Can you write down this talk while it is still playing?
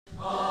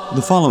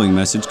The following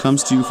message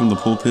comes to you from the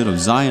pulpit of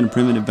Zion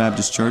Primitive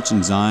Baptist Church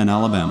in Zion,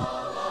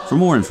 Alabama. For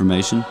more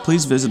information,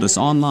 please visit us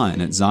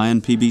online at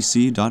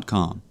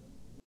zionpbc.com.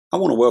 I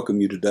want to welcome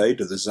you today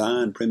to the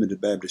Zion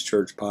Primitive Baptist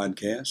Church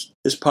podcast.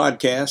 This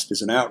podcast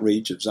is an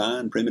outreach of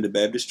Zion Primitive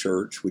Baptist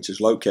Church, which is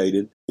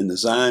located in the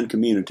Zion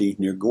community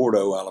near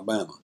Gordo,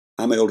 Alabama.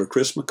 I'm Elder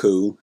Chris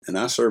McCool, and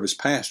I serve as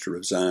pastor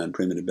of Zion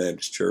Primitive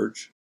Baptist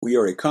Church. We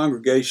are a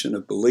congregation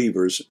of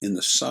believers in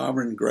the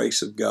sovereign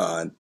grace of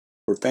God,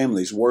 where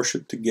families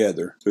worship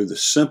together through the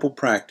simple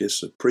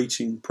practice of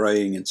preaching,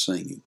 praying, and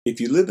singing. If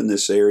you live in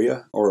this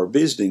area or are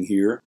visiting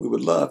here, we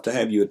would love to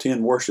have you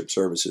attend worship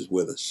services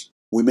with us.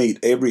 We meet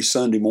every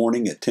Sunday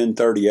morning at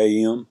 10:30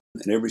 a.m.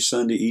 and every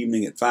Sunday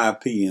evening at 5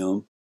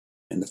 p.m.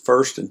 and the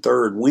first and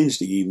third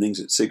Wednesday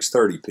evenings at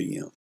 6:30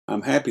 p.m.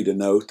 I'm happy to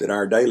note that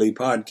our daily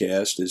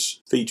podcast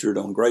is featured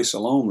on Grace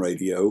Alone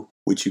Radio,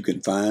 which you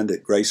can find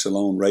at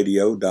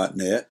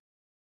gracealoneradio.net.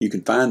 You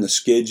can find the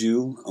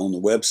schedule on the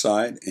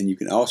website, and you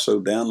can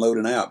also download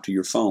an app to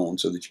your phone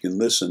so that you can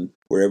listen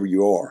wherever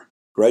you are.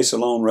 Grace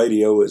Alone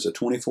Radio is a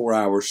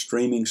 24-hour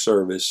streaming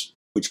service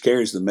which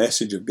carries the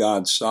message of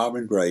God's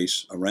sovereign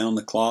grace around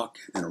the clock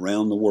and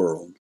around the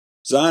world.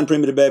 Zion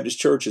Primitive Baptist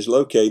Church is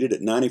located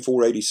at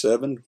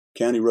 9487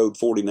 County Road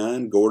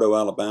 49, Gordo,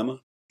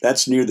 Alabama.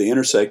 That's near the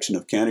intersection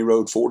of County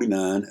Road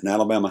 49 and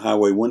Alabama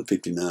Highway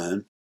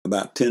 159.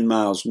 About 10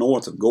 miles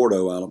north of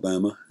Gordo,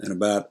 Alabama, and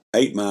about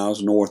 8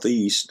 miles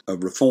northeast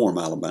of Reform,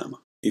 Alabama.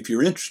 If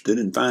you're interested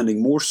in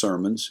finding more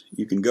sermons,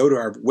 you can go to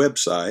our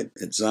website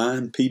at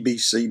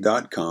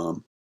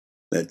zionpbc.com.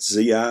 That's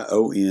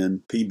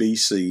zionpbc.com,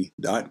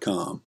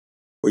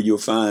 where you'll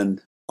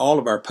find all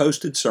of our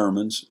posted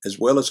sermons as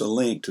well as a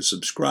link to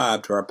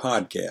subscribe to our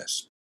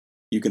podcast.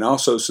 You can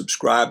also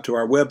subscribe to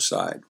our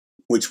website,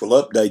 which will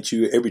update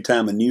you every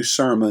time a new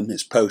sermon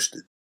is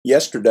posted.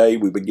 Yesterday,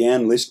 we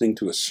began listening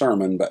to a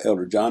sermon by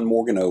Elder John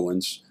Morgan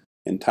Owens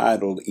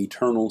entitled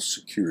Eternal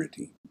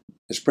Security.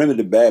 As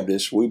Primitive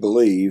Baptists, we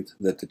believe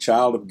that the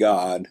child of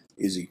God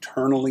is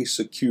eternally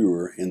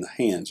secure in the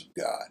hands of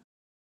God.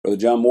 Brother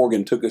John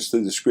Morgan took us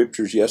through the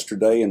scriptures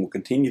yesterday and will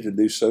continue to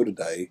do so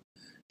today,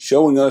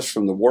 showing us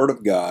from the Word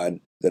of God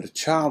that a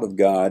child of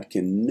God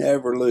can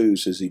never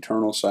lose his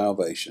eternal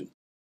salvation.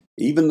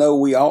 Even though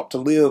we ought to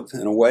live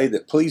in a way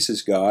that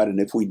pleases God, and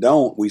if we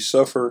don't, we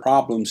suffer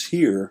problems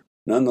here,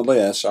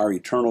 nonetheless, our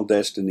eternal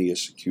destiny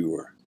is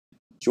secure.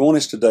 Join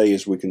us today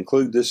as we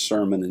conclude this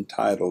sermon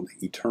entitled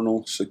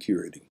Eternal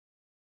Security.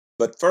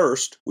 But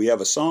first, we have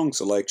a song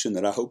selection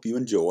that I hope you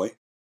enjoy.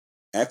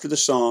 After the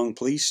song,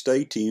 please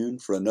stay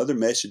tuned for another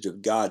message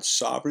of God's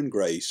sovereign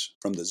grace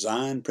from the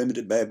Zion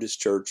Primitive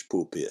Baptist Church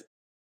pulpit.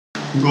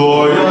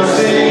 Gloria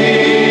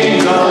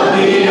sing of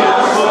the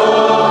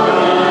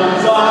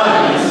outspoken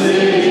Zion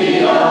city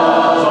of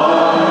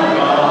our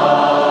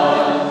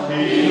God.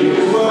 He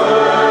whose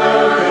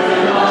word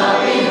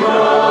cannot be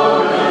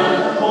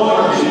broken,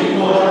 forging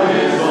for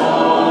his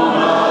own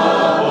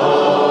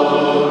abode.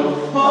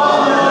 On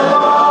the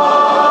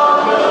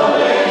rock of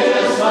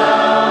ages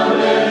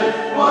founded,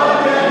 what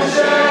can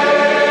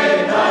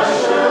shake that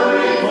sure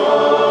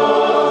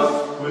repose?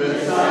 With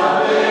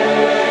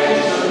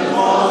salvation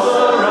walls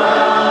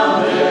around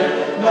it,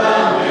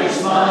 that makes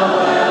smile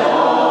at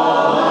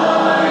all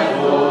my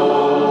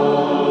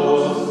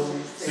foes.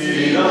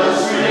 See the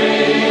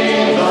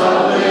streams of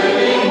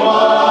living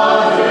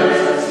waters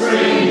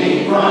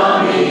springing from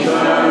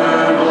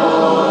eternal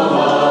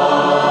love.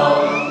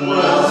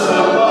 Will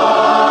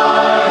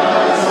supply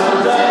thy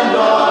sons and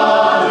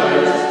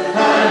daughters,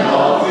 and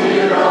all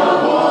fear of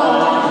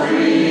want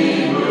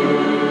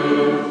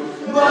remove.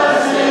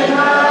 Blessed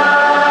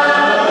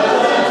inhabitants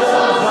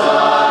of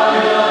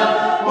Zion,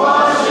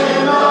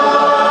 washing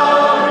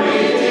of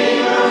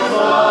Redeemer's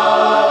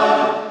blood.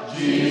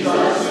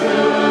 Jesus, who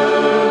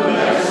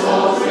their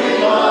souls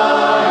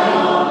rely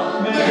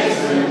on, makes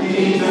them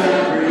kings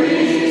and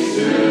priests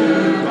to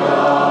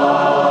God.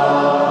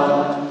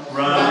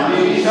 Round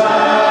each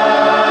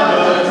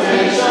habitation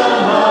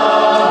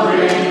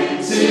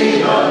hovering, see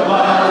the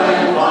cloud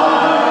and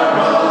fire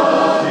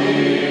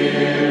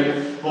appear.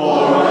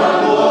 For a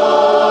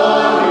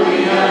glory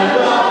and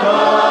a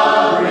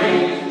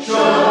covering,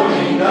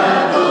 showing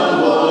that the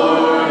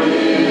Lord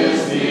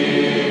is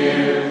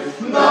near.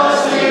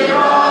 Thus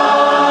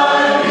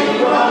deriving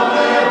from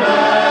their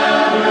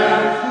banner,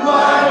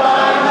 light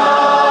by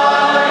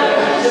night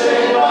and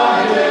shade by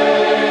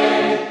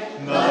day.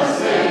 Thus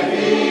they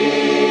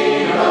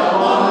feed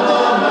upon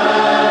the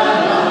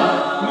manna,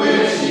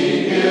 which He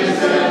gives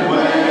them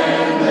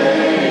when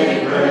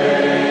they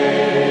pray.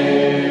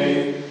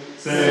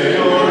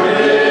 Savior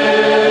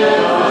is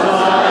of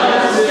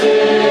Zion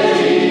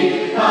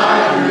city,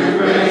 high through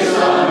grace a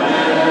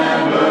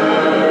member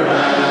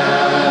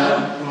have.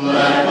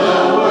 Let the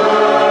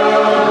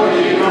world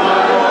decry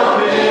your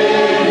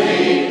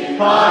pity,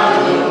 hide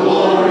the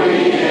glory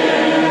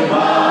in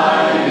thy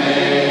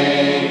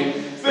name.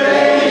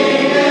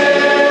 Fading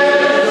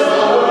is the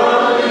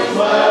worldly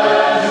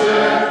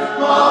pleasure,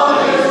 all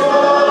its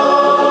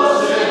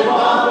boasted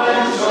pomp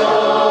and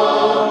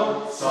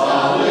show.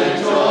 Solid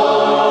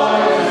joy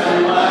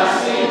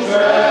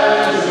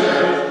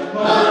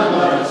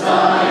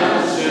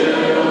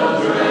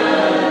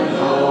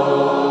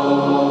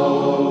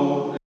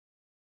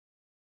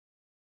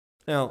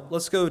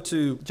let's go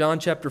to John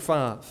chapter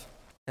 5.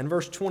 And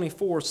verse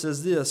 24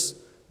 says this,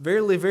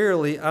 Verily,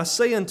 verily, I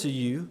say unto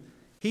you,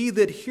 he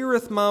that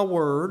heareth my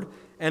word,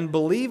 and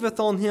believeth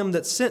on him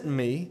that sent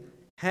me,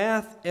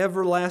 hath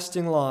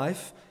everlasting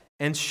life,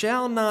 and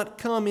shall not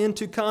come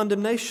into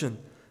condemnation,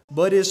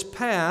 but is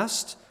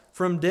passed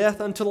from death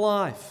unto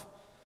life.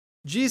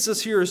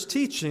 Jesus here is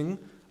teaching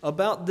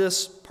about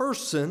this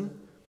person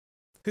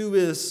who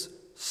is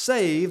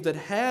saved, that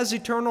has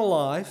eternal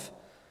life,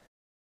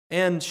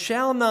 and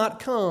shall not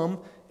come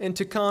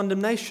into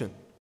condemnation.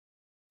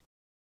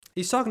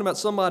 He's talking about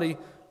somebody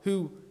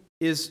who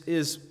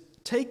is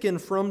taken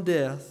from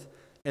death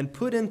and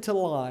put into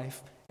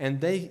life,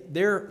 and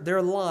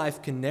their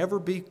life can never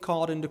be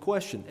called into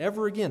question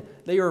ever again.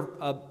 They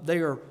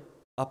are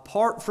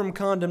apart from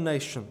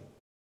condemnation.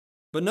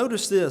 But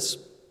notice this.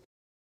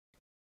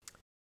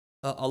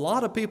 A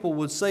lot of people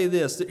would say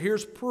this, that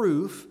here's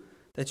proof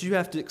that you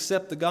have to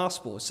accept the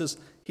gospel. It says,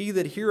 He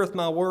that heareth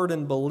my word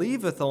and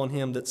believeth on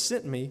him that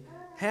sent me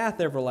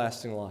hath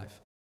everlasting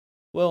life.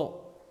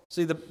 Well,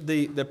 see,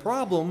 the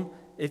problem,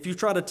 if you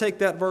try to take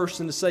that verse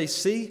and to say,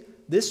 see,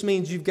 this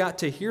means you've got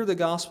to hear the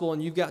gospel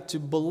and you've got to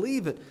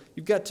believe it.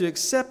 You've got to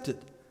accept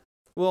it.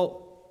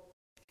 Well,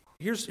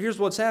 here's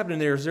what's happening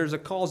there is there's a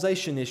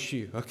causation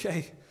issue,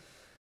 okay?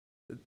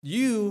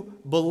 You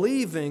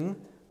believing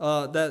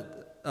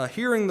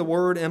hearing the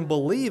word and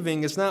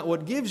believing is not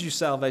what gives you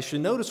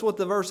salvation. Notice what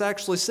the verse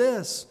actually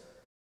says.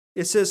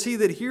 It says, He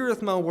that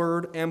heareth my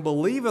word and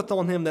believeth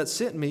on him that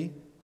sent me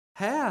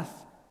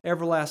hath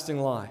everlasting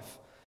life.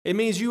 It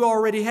means you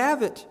already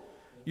have it.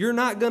 You're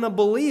not going to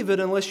believe it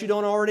unless you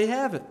don't already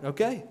have it,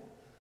 okay?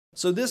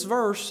 So this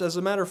verse, as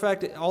a matter of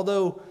fact,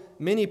 although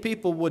many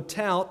people would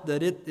tout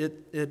that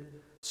it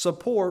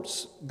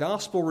supports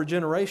gospel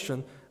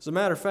regeneration, as a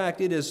matter of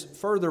fact, it is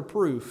further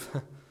proof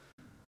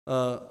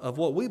of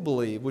what we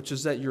believe, which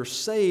is that you're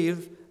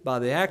saved by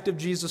the act of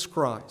Jesus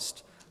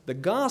Christ. The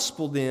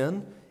gospel,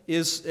 then,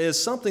 is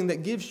something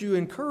that gives you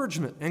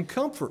encouragement and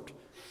comfort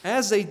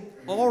as a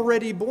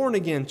already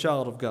born-again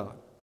child of God.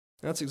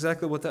 That's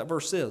exactly what that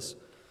verse is.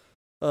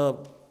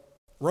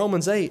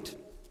 Romans 8. And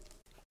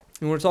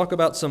we're going to talk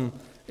about some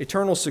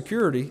eternal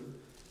security.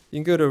 You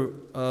can go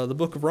to the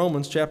book of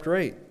Romans, chapter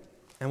 8.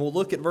 And we'll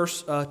look at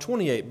verse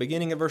 28,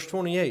 beginning at verse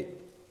 28.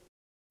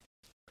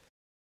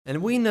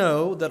 And we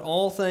know that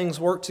all things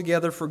work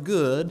together for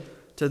good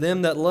to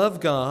them that love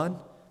God,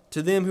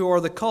 to them who are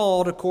the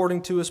called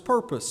according to His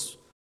purpose.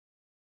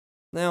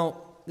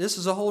 Now, this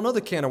is a whole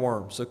other can of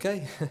worms,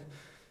 okay?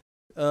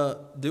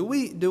 Do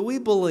we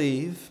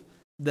believe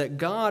that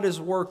God is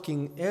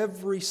working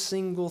every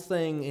single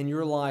thing in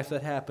your life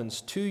that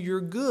happens to your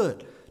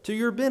good, to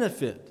your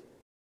benefit?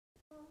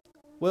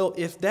 Well,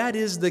 if that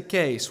is the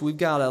case, we've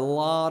got a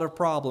lot of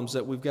problems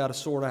that we've got to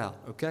sort out,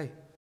 okay?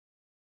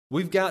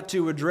 We've got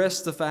to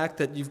address the fact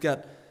that you've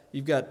got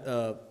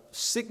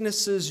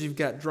sicknesses, you've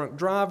got drunk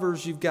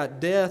drivers, you've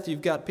got death,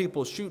 you've got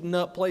people shooting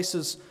up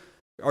places.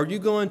 Are you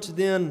going to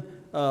then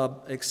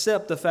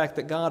accept the fact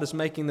that God is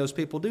making those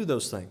people do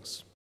those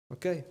things?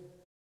 Okay?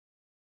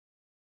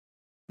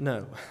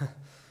 No.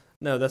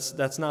 No,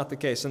 that's not the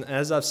case. And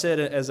as I've said,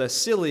 as a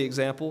silly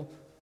example,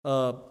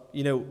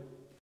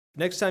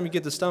 next time you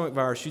get the stomach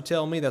virus, you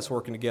tell me that's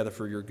working together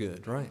for your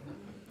good, right?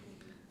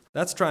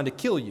 That's trying to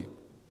kill you.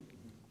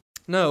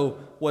 No,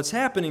 what's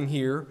happening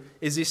here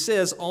is he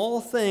says all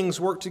things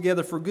work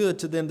together for good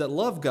to them that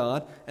love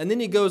God, and then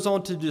he goes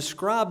on to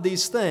describe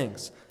these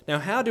things. Now,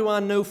 how do I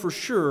know for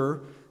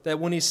sure that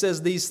when he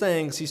says these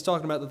things, he's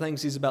talking about the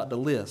things he's about to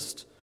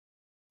list?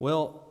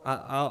 Well,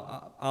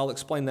 I'll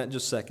explain that in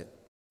just a second.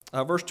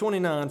 Verse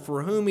 29,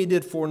 For whom he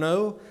did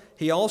foreknow,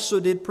 he also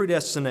did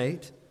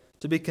predestinate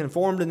to be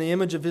conformed in the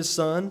image of his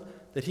Son,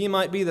 that he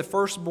might be the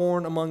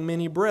firstborn among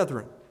many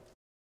brethren.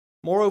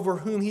 Moreover,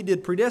 whom he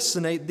did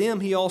predestinate, them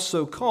he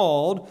also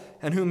called,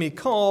 and whom he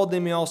called,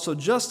 them he also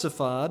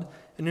justified,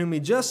 and whom he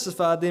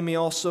justified, them he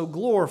also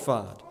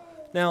glorified.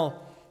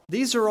 Now,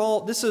 this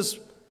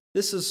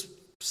is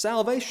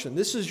salvation.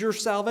 This is your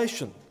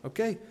salvation,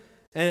 okay?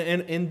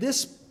 And in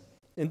this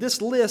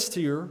list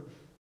here,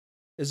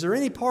 is there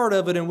any part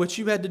of it in which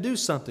you had to do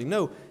something?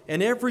 No.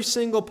 In every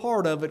single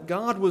part of it,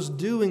 God was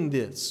doing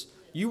this.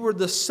 You were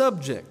the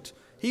subject.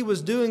 He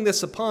was doing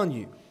this upon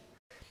you.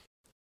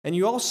 And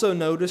you also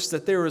notice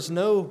that there's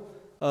no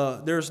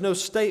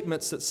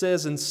statements that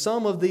says in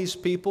some of these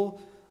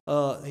people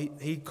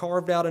he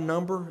carved out a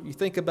number. You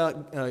think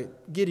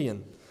about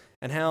Gideon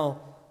and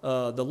how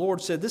the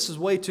Lord said, "This is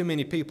way too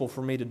many people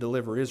for me to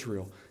deliver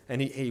Israel,"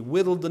 and he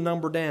whittled the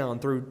number down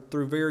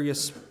through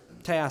various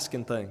tasks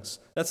and things.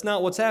 That's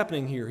not what's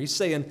happening here. He's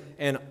saying,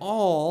 and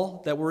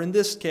all that were in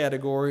this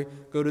category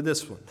go to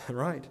this one,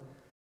 right?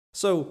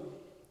 So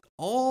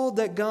all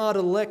that God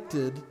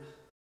elected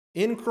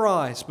in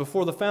Christ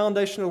before the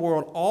foundation of the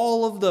world,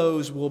 all of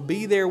those will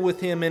be there with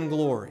Him in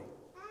glory.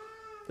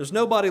 There's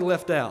nobody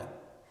left out.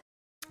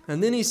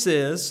 And then he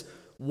says,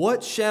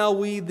 what shall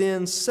we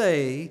then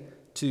say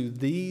to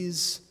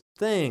these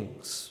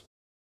things?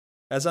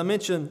 As I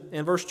mentioned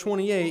in verse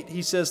 28,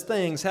 he says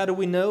things. How do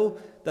we know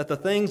that the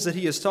things that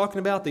he is talking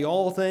about, the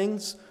all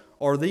things,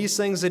 are these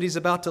things that he's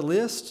about to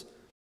list?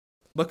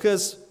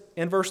 Because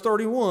in verse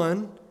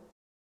 31,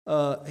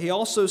 he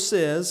also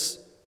says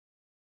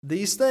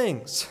these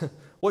things.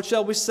 What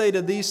shall we say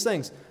to these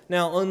things?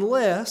 Now,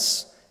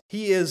 unless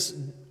he is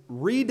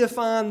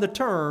redefined the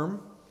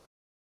term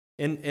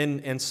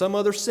in some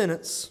other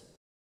sentence,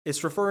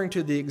 it's referring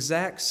to the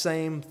exact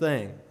same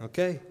thing,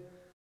 okay?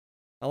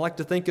 I like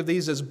to think of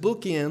these as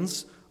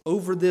bookends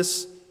over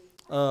this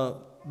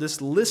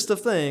list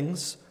of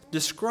things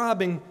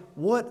describing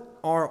what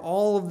are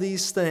all of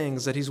these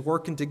things that he's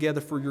working together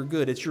for your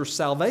good. It's your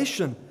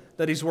salvation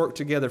that he's worked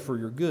together for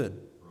your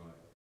good.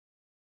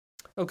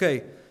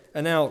 Okay,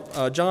 and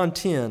now John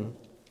 10.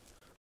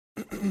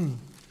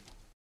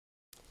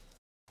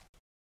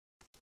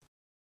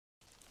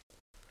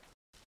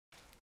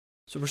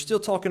 So we're still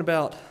talking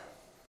about,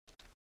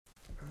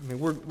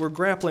 we're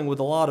grappling with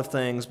a lot of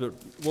things, but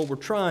what we're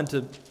trying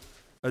to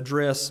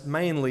address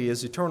mainly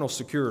is eternal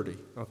security,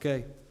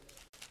 okay?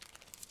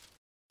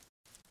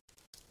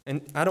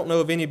 And I don't know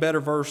of any better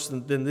verse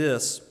than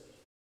this.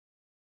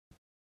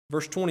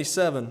 Verse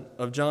 27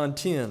 of John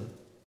 10.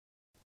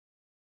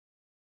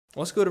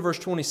 Let's go to verse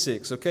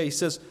 26, okay? He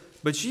says,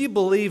 "But ye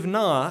believe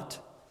not,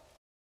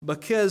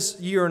 because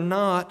ye are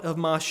not of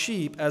my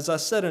sheep, as I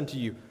said unto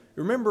you."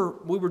 Remember,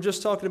 we were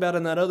just talking about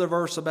in that other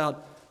verse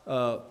about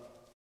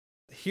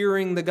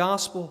hearing the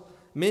gospel.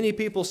 Many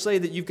people say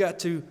that you've got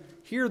to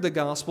hear the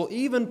gospel.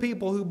 Even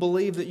people who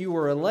believe that you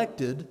were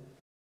elected,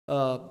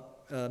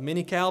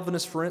 many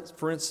Calvinists,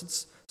 for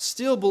instance,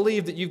 still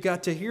believe that you've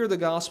got to hear the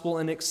gospel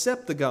and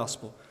accept the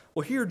gospel.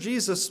 Well, here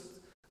Jesus,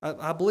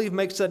 I believe,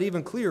 makes that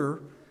even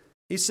clearer.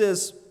 He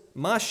says,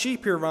 "My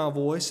sheep hear my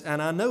voice,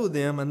 and I know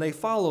them, and they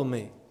follow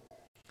me."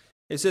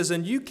 It says,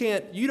 and you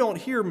don't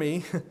hear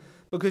me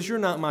because you're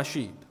not my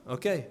sheep,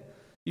 okay?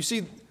 You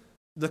see,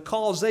 the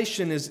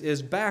causation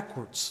is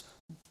backwards.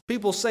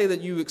 People say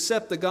that you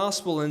accept the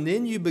gospel and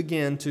then you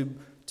begin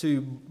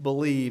to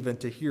believe and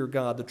to hear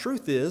God. The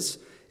truth is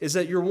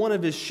that you're one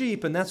of his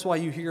sheep, and that's why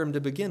you hear him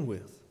to begin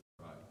with.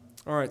 Right.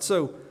 All right,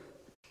 so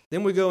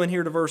then we go in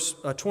here to verse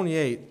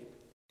 28.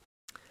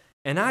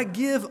 "And I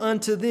give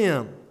unto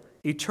them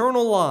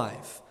eternal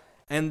life,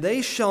 and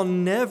they shall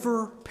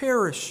never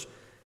perish,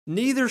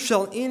 neither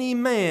shall any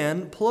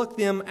man pluck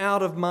them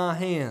out of my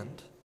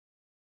hand.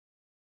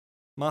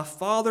 My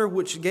Father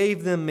which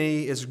gave them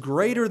me is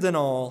greater than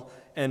all,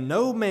 and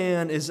no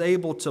man is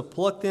able to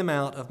pluck them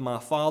out of my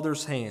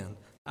Father's hand.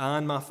 I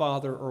and my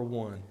Father are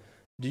one."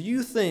 Do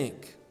you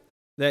think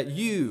that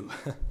you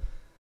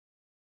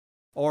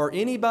or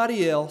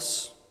anybody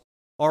else,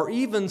 or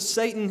even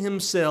Satan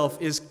himself,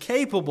 is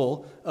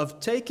capable of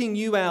taking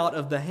you out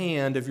of the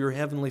hand of your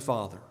Heavenly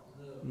Father?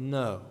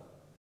 No.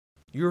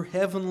 Your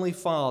Heavenly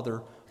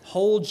Father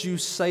holds you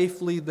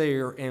safely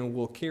there and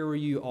will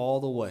carry you all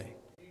the way.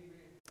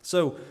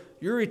 So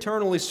you're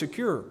eternally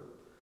secure.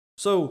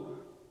 So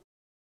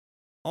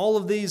all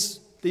of these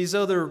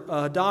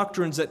other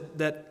doctrines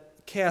that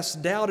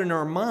cast doubt in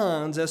our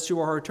minds as to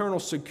our eternal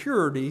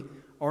security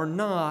are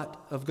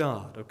not of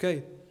God.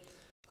 Okay.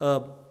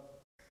 Now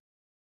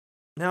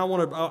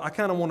I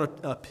kind of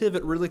want to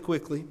pivot really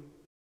quickly.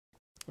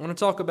 I want to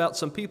talk about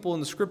some people in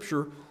the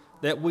Scripture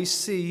that we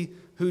see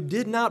who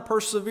did not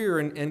persevere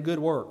in good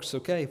works,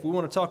 okay? If we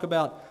want to talk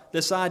about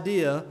this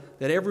idea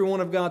that every one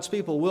of God's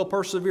people will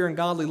persevere in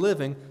godly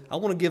living, I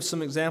want to give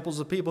some examples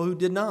of people who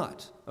did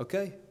not,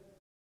 okay?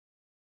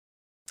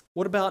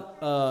 What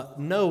about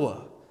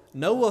Noah?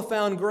 Noah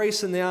found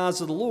grace in the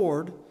eyes of the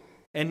Lord,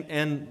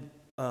 and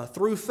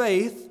through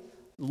faith,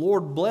 the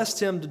Lord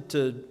blessed him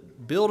to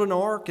build an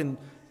ark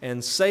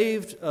and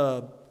saved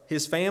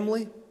his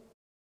family,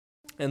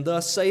 and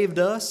thus saved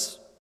us.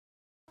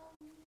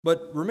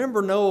 But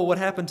remember Noah, what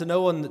happened to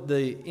Noah in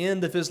the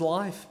end of his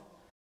life?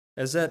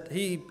 Is that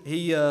he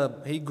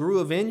grew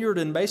a vineyard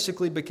and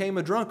basically became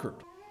a drunkard.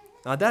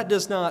 Now that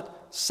does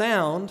not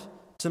sound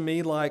to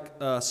me like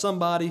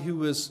somebody who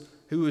was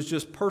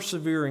just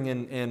persevering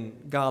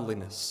in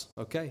godliness.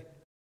 Okay.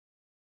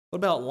 What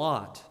about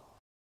Lot?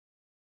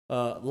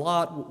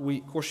 Lot,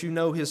 of course you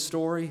know his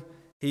story.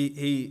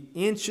 He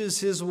inches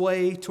his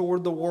way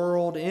toward the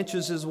world,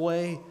 inches his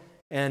way,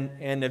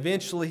 and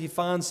eventually he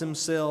finds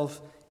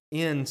himself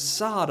in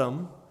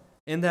Sodom,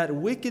 in that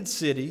wicked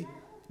city.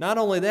 Not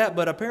only that,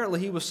 but apparently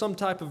he was some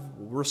type of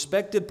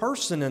respected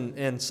person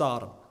in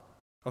Sodom.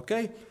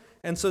 Okay?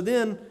 And so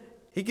then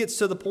he gets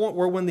to the point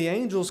where when the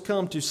angels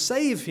come to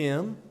save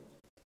him,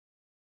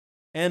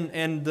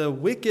 and the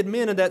wicked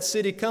men of that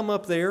city come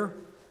up there,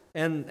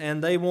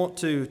 and they want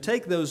to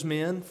take those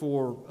men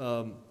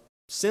for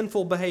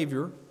sinful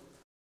behavior,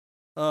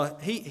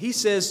 he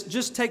says,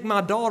 "Just take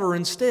my daughter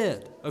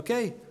instead."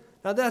 Okay?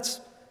 Now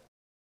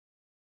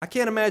I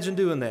can't imagine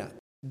doing that.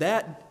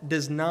 That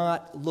does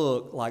not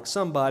look like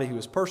somebody who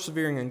is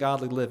persevering in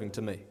godly living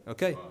to me.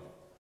 Okay?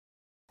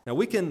 Now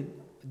we can,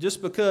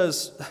 just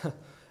because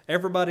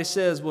everybody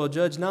says, "Well,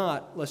 judge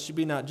not, lest you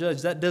be not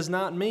judged," that does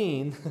not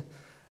mean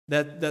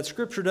that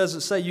Scripture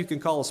doesn't say you can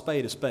call a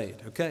spade,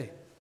 okay?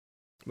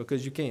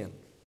 Because you can.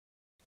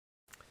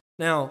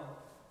 Now,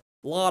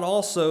 Lot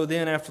also,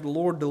 then after the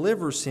Lord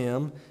delivers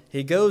him,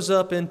 he goes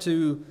up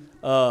into,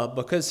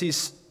 because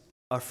he's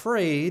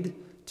afraid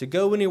to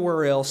go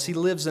anywhere else, he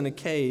lives in a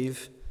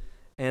cave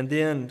and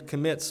then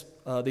commits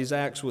these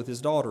acts with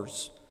his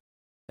daughters.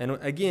 And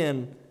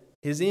again,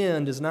 his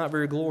end is not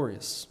very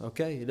glorious,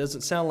 okay? It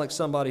doesn't sound like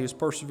somebody who's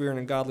persevering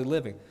in godly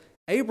living.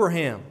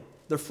 Abraham,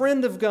 the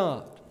friend of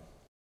God.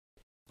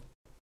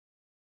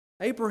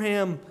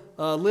 Abraham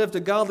lived a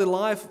godly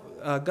life.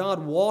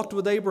 God walked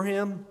with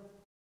Abraham.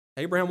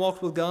 Abraham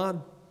walked with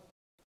God.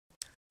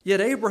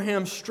 Yet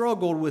Abraham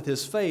struggled with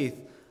his faith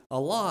a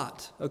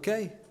lot,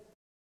 okay?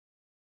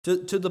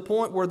 To the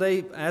point where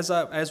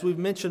as we've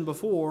mentioned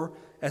before,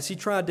 as he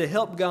tried to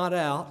help God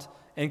out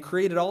and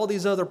created all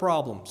these other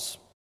problems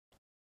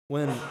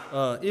when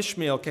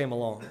Ishmael came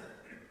along.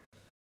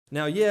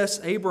 Now, yes,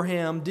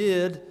 Abraham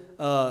did,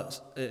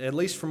 at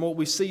least from what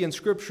we see in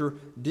Scripture,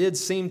 did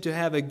seem to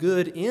have a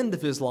good end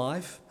of his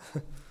life.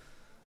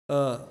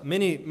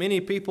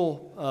 Many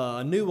people,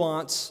 a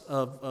nuance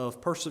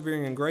of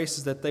persevering in grace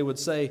is that they would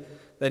say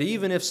that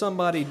even if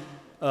somebody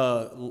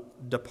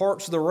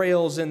departs the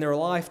rails in their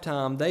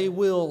lifetime, they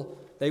will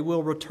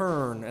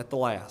return at the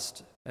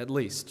last, at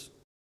least.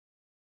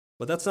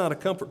 But that's not a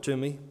comfort to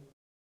me,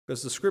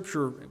 because the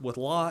Scripture with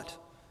Lot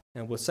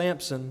and with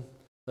Samson,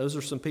 those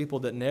are some people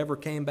that never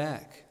came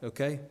back,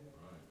 okay?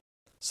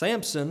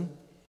 Samson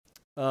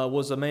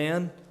was a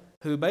man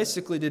who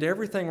basically did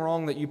everything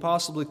wrong that you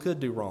possibly could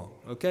do wrong,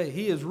 okay?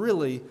 He is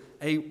really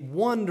a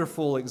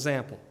wonderful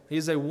example.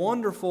 He's a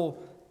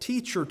wonderful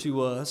teacher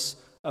to us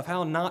of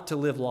how not to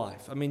live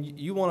life. I mean,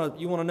 you want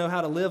to know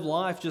how to live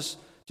life, just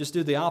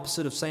do the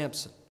opposite of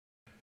Samson.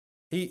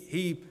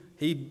 He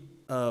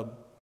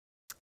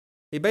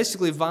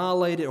basically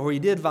violated, or he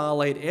did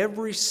violate,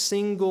 every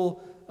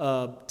single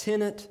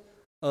tenet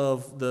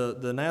of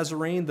the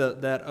Nazarene,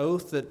 that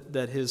oath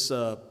that his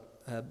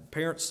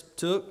parents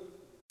took,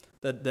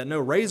 that no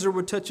razor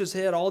would touch his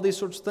head, all these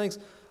sorts of things.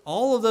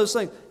 All of those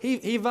things.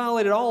 He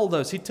violated all of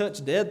those. He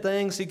touched dead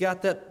things. He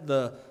got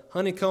the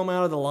honeycomb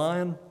out of the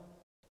lion.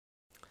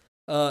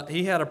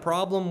 He had a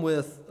problem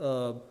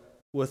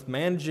with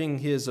managing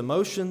his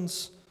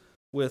emotions,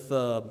 with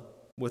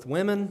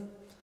women.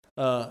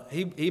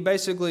 He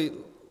basically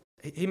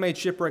made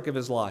shipwreck of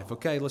his life.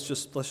 Okay, let's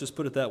just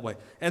put it that way.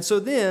 And so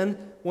then,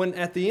 when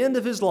at the end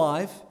of his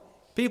life,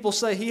 people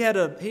say he had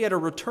a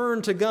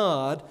return to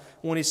God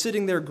when he's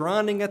sitting there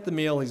grinding at the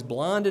mill, he's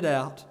blinded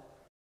out,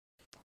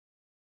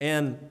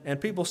 and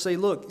people say,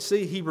 look,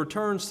 see, he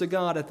returns to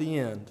God at the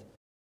end.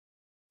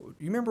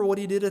 You remember what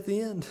he did at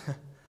the end?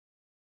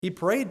 He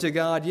prayed to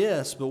God,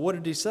 yes, but what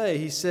did he say?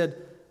 He said,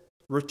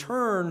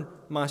 return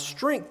my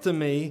strength to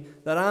me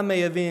that I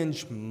may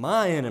avenge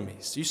my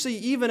enemies. You see,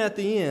 even at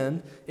the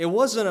end, it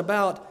wasn't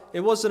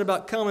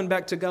about coming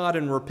back to God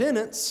in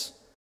repentance.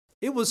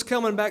 It was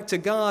coming back to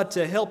God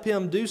to help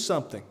him do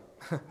something,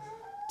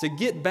 to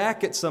get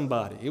back at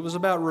somebody. It was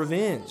about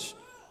revenge.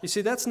 You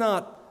see, that's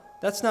not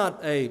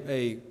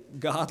a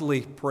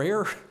godly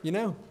prayer, you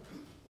know.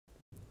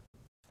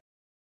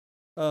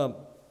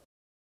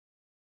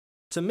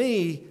 To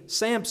me,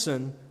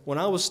 Samson, when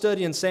I was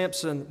studying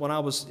Samson when I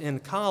was in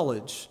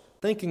college,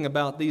 thinking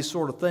about these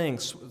sort of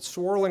things,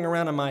 swirling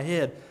around in my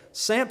head,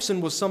 Samson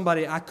was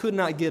somebody I could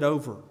not get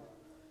over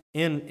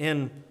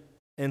in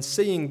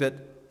seeing that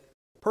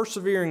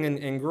perseverance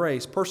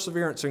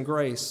in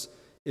grace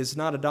is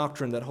not a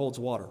doctrine that holds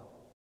water.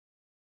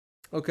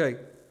 Okay,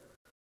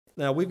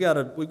 now we've got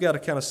to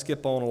kind of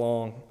skip on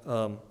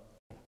along.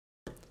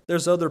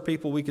 There's other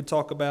people we could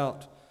talk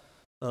about.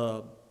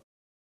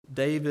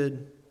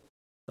 David,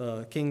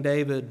 King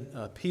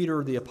David,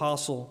 Peter the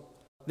apostle.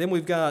 Then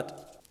we've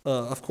got,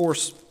 of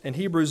course, in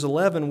Hebrews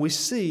 11, we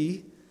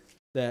see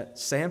that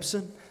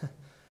Samson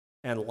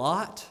and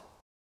Lot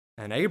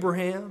and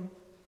Abraham,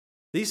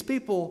 these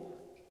people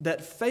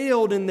that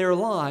failed in their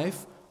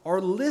life, are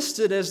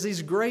listed as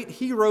these great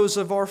heroes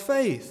of our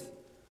faith.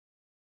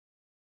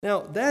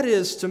 Now, that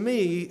is, to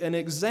me, an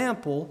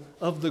example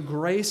of the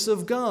grace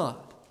of God,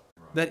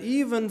 that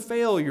even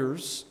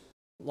failures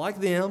like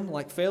them,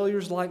 like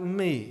failures like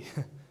me,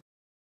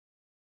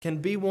 can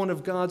be one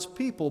of God's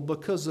people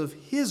because of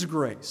His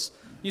grace.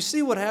 You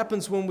see what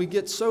happens when we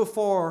get so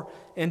far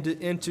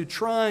into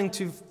trying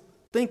to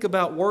think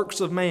about works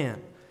of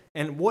man.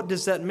 And what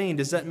does that mean?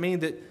 Does that mean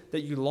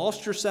that you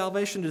lost your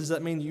salvation? Does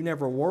that mean you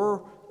never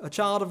were a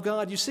child of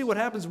God? You see what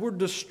happens? We're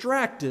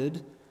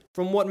distracted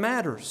from what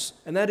matters,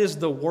 and that is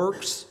the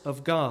works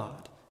of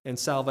God and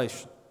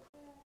salvation.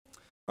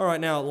 All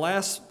right, now,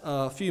 last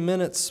few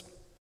minutes,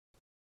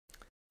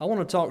 I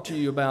want to talk to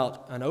you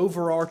about an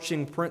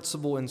overarching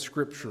principle in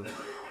Scripture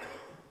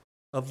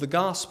of the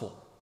gospel.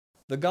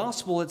 The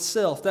gospel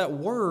itself, that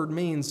word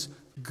means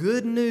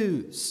good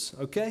news,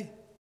 okay?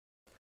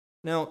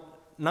 Now,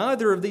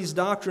 neither of these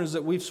doctrines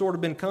that we've sort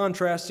of been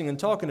contrasting and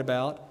talking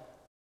about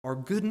are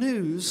good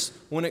news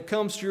when it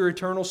comes to your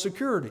eternal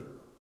security,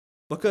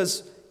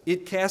 because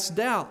it casts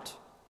doubt.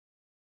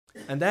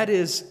 And that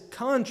is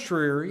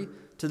contrary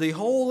to the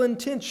whole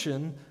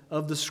intention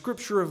of the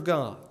Scripture of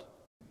God.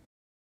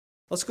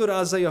 Let's go to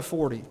Isaiah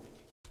 40,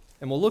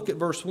 and we'll look at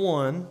verse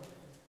 1.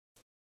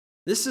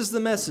 This is the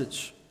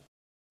message.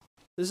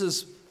 This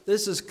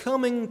is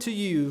coming to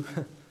you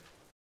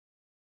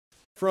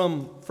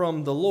from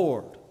the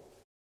Lord.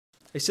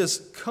 He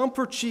says,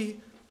 comfort ye,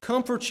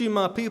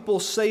 my people,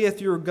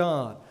 saith your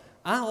God.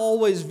 I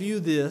always view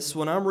this,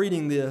 when I'm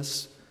reading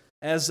this,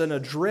 as an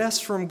address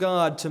from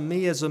God to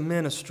me as a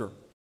minister,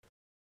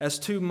 as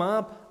to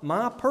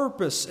my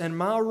purpose and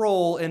my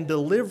role in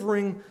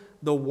delivering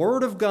the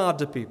Word of God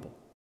to people,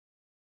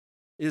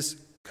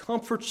 is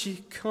comfort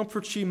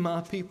ye,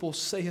 my people,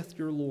 saith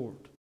your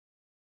Lord.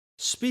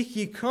 Speak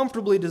ye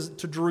comfortably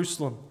to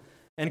Jerusalem,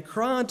 and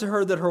cry unto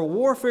her that her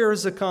warfare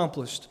is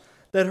accomplished,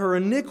 that her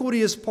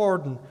iniquity is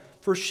pardoned,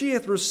 for she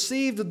hath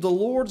received of the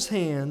Lord's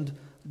hand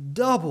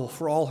double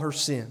for all her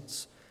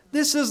sins.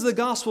 This is the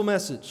gospel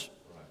message.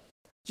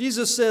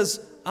 Jesus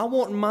says, I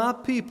want my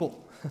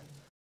people,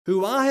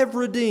 who I have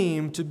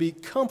redeemed, to be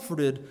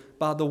comforted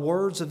by the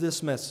words of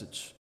this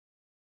message.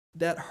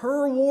 That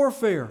her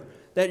warfare,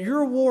 that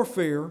your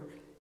warfare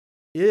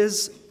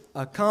is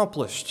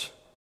accomplished.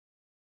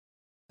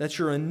 That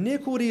your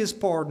iniquity is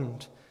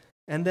pardoned,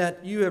 and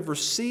that you have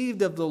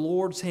received of the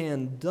Lord's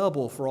hand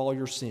double for all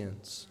your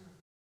sins.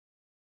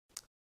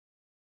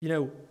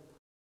 You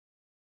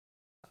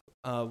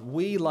know,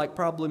 we, like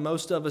probably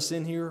most of us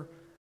in here,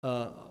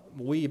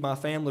 my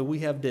family, we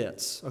have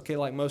debts. Okay,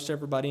 like most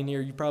everybody in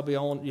here, you probably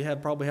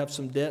have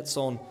some debts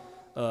on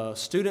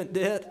student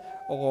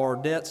debt, or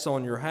debts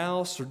on your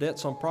house, or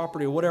debts on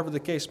property, or whatever the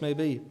case may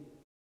be.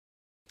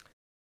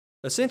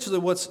 Essentially,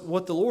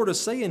 what the Lord is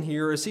saying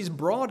here is He's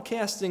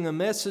broadcasting a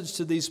message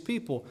to these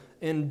people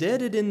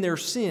indebted in their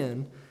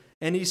sin,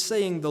 and He's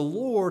saying the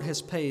Lord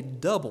has paid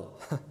double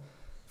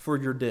for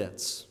your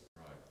debts.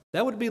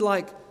 That would be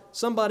like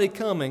somebody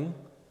coming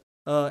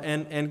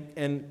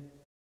and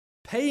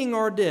paying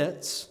our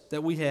debts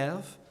that we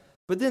have,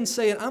 but then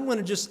saying, I'm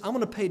going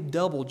to pay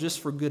double just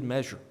for good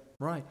measure,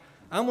 right?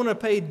 I'm going to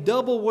pay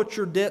double what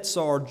your debts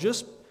are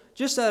just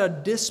at a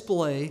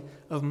display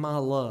of my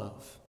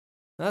love.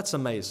 That's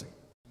amazing.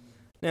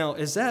 Now,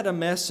 is that a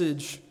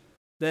message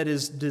that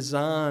is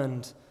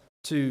designed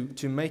to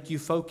make you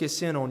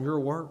focus in on your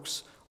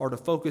works, or to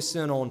focus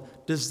in on,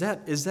 is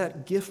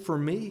that gift for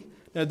me?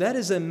 Now, that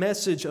is a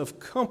message of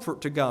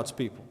comfort to God's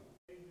people.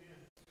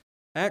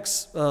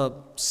 Acts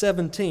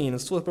 17,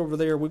 let's flip over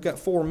there. We've got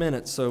 4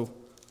 minutes, so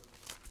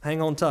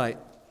hang on tight.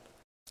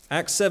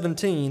 Acts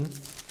 17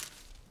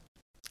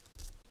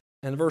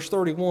 and verse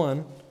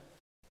 31.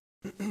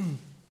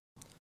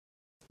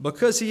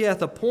 Because he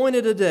hath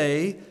appointed a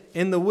day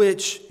in the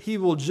which he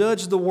will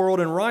judge the world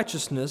in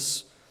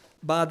righteousness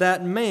by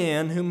that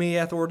man whom he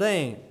hath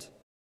ordained,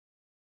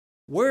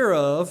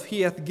 whereof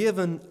he hath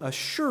given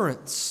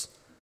assurance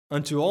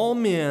unto all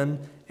men,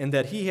 and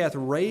that he hath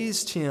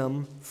raised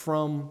him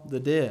from the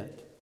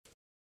dead.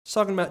 It's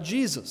talking about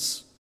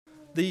Jesus.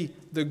 The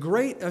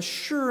great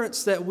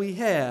assurance that we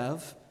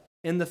have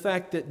in the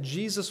fact that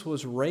Jesus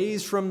was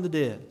raised from the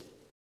dead.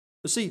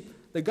 You see,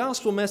 the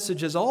gospel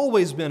message has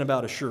always been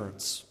about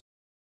assurance.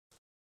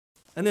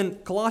 And then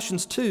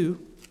Colossians 2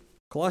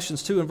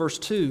 and verse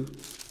 2,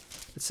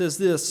 it says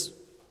this,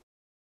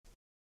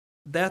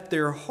 that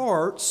their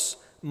hearts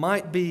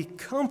might be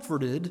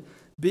comforted,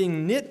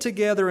 being knit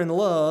together in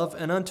love,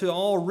 and unto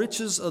all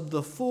riches of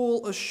the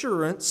full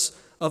assurance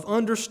of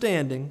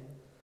understanding,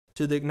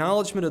 to the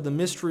acknowledgement of the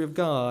mystery of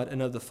God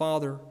and of the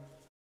Father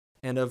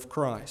and of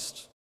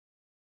Christ.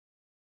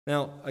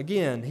 Now,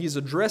 again, he's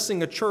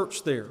addressing a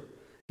church there.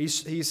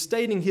 He's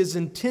stating his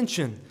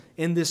intention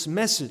in this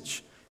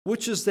message,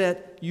 which is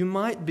that you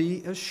might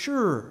be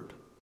assured,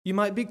 you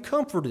might be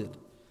comforted.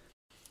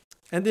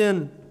 And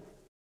then,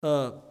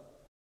 let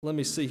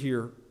me see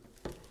here.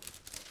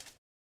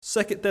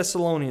 2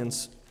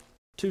 Thessalonians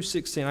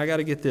 2:16. I got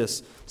to get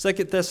this. 2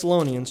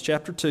 Thessalonians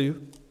chapter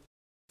 2.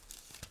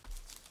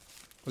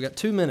 We got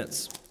 2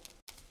 minutes.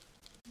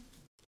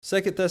 2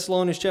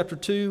 Thessalonians chapter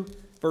 2,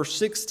 verse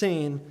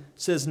 16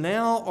 says,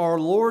 now our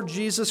Lord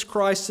Jesus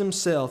Christ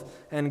himself,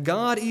 and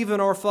God even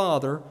our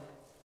Father,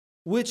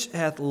 which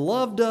hath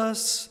loved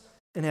us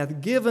and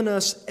hath given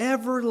us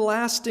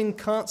everlasting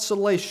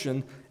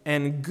consolation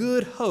and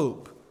good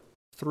hope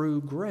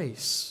through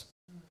grace,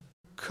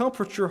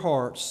 comfort your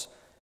hearts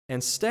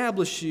and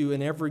establish you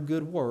in every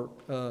good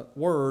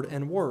word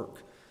and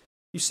work.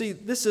 You see,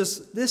 this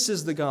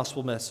is the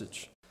gospel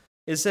message,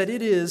 is that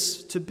it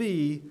is to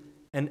be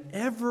an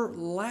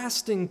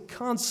everlasting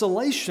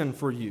consolation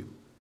for you.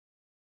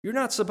 You're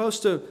not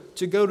supposed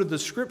to go to the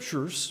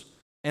Scriptures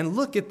and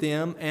look at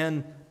them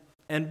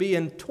and be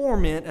in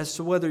torment as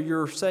to whether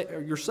you're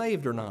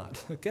saved or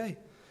not. Okay?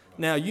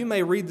 Now, you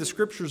may read the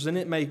Scriptures and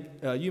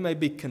you may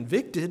be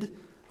convicted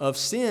of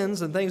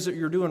sins and things that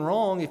you're doing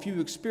wrong. If you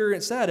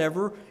experience that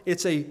ever,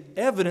 it's a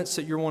evidence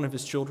that you're one of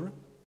His children.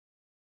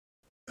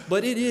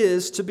 But it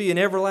is to be an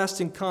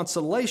everlasting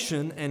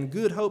consolation and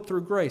good hope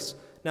through grace.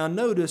 Now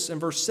notice in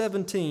verse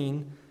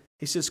 17,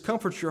 He says,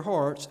 comfort your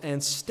hearts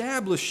and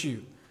establish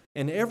you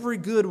in every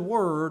good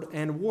word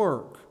and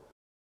work.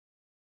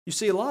 You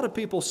see, a lot of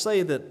people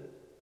say that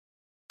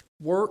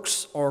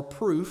works are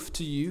proof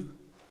to you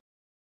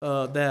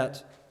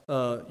that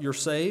you're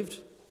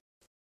saved,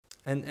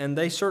 and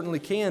they certainly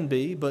can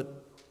be,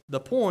 but the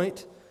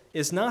point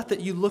is not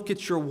that you look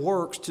at your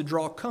works to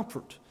draw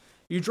comfort.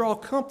 You draw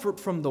comfort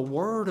from the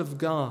Word of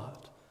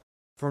God,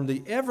 from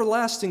the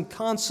everlasting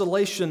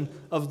consolation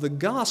of the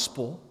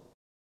gospel,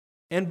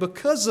 and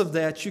because of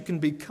that, you can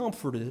be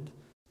comforted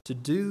to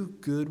do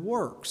good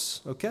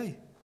works, okay?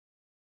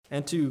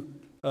 And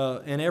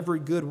every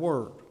good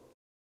word.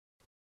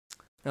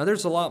 Now,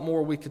 there's a lot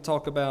more we could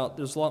talk about.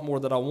 There's a lot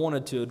more that I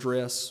wanted to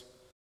address,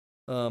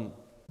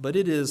 but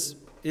it is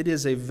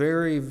a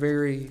very,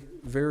 very,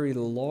 very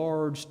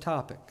large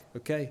topic,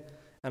 okay?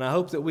 And I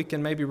hope that we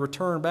can maybe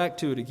return back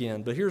to it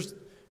again. But here's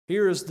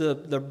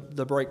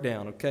the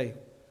breakdown, okay?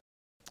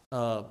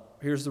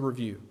 Here's the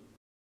review.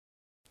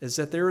 Is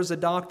that there is a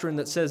doctrine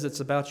that says it's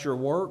about your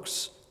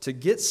works to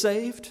get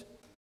saved.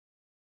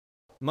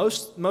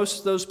 Most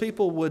of those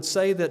people would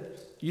say that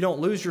you don't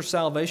lose your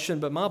salvation,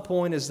 but my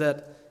point is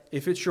that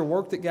if it's your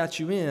work that got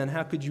you in,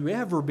 how could you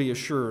ever be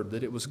assured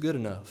that it was good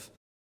enough?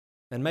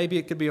 And maybe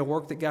it could be a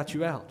work that got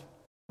you out.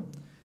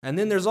 And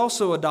then there's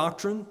also a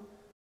doctrine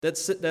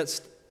that's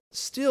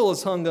still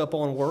is hung up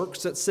on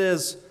works that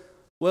says,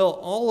 well,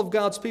 all of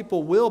God's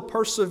people will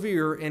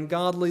persevere in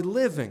godly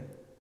living.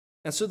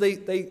 And so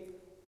they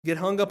get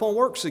hung up on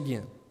works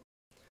again.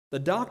 The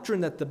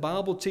doctrine that the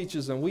Bible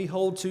teaches and we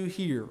hold to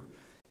here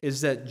is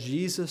that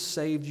Jesus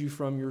saved you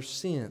from your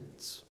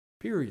sins,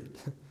 period.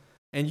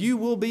 And you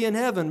will be in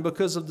heaven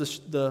because of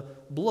the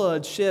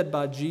blood shed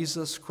by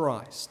Jesus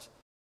Christ.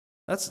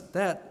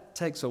 That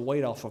takes a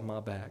weight off of my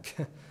back.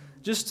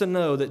 Just to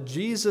know that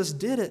Jesus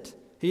did it.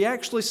 He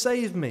actually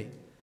saved me.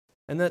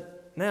 And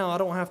that now I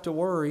don't have to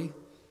worry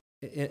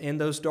in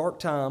those dark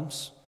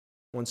times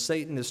when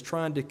Satan is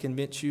trying to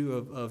convince you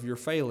of your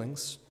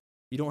failings.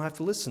 You don't have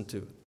to listen to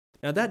it.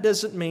 Now, that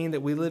doesn't mean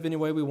that we live any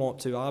way we want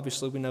to.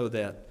 Obviously, we know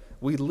that.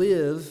 We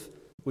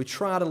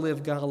try to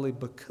live godly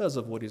because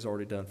of what He's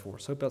already done for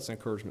us. Hope that's an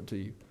encouragement to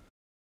you.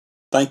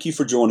 Thank you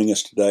for joining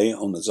us today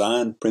on the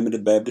Zion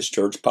Primitive Baptist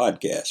Church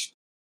podcast.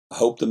 I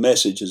hope the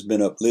message has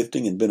been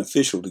uplifting and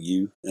beneficial to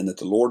you, and that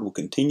the Lord will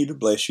continue to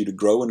bless you to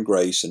grow in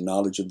grace and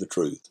knowledge of the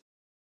truth.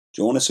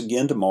 Join us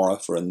again tomorrow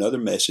for another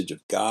message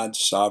of God's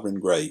sovereign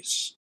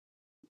grace.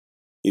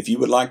 If you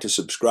would like to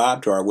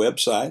subscribe to our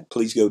website,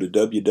 please go to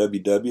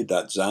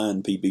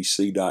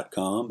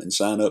www.zionpbc.com and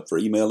sign up for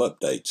email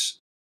updates.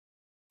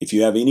 If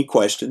you have any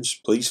questions,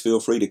 please feel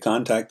free to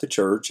contact the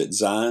church at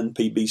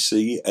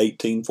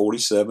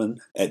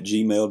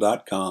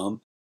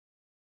zionpbc1847@gmail.com.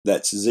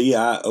 That's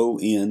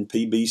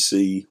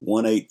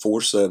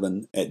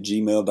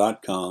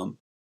ZIONPBC1847@gmail.com.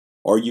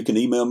 Or you can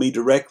email me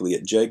directly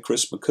at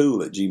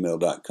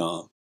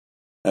jchrismccool@gmail.com.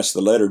 That's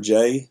the letter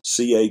J,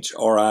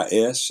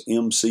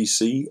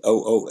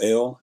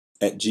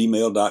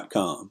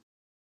 CHRISMCCOOL@gmail.com.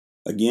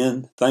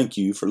 Again, thank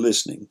you for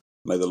listening.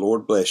 May the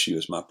Lord bless you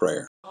is my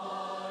prayer.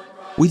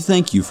 We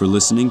thank you for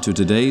listening to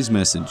today's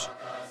message.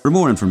 For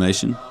more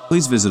information,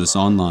 please visit us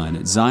online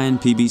at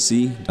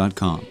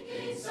zionpbc.com.